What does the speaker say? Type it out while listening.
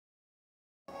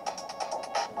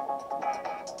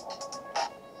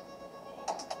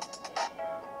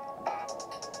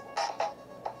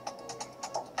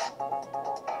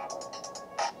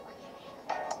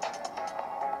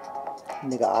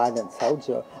Nigga, I done told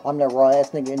ya. I'm that raw ass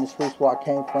nigga in the streets where I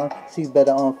came from. See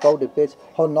better unfolded, bitch.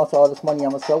 Holding on to all this money,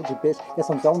 I'm a soldier, bitch.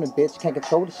 Yes, I'm zoning, bitch. Can't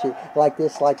control the shit. Like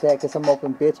this, like that, cause I'm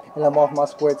open, bitch. And I'm off my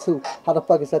square too. How the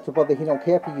fuck is that your brother? He don't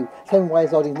care for you. Tell me why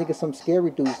is all these niggas some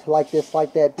scary dudes? Like this,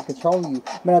 like that, be controlling you.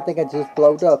 Man, I think I just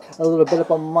blowed up. A little bit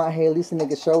up on my head, at least a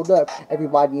nigga showed up.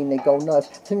 Everybody in there go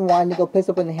nuts. Tell me why a nigga piss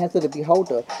up in the hands of the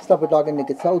beholder. Stop a dog, a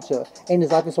nigga told ya. Ain't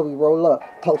his life, so we roll up.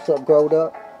 Post up, growed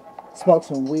up. Smoke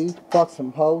some weed, fuck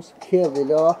some hoes, kill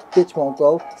it all, bitch won't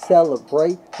go,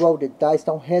 celebrate, roll the dice,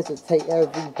 don't hesitate,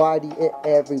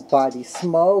 everybody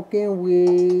smoking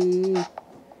weed.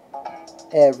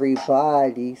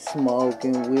 Everybody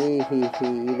smoking weed,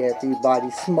 everybody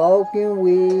smoking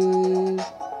weed.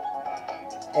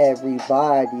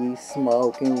 Everybody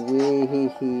smoking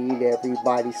weed,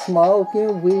 everybody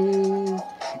smoking weed.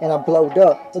 And I blowed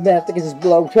up, but man, I think I just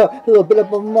blowed up. A little bit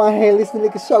up on my hand, at least the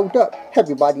nigga showed up.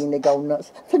 Everybody in there go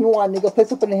nuts. Tell me why a nigga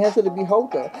puts up in the hands of the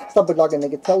beholder. Stop it, dog, a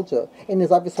nigga told ya. In his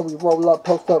life, so we roll up,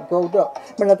 post up, growed up.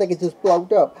 Man, I think it just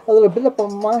blowed up. A little bit up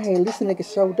on my hand, at least the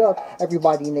nigga showed up.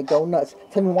 Everybody in there go nuts.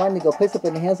 Tell me why a nigga puts up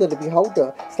in the hands of the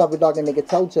beholder. Stop it, dog, a nigga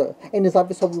told ya. In his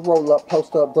life, so we roll up,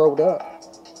 post up, growed up.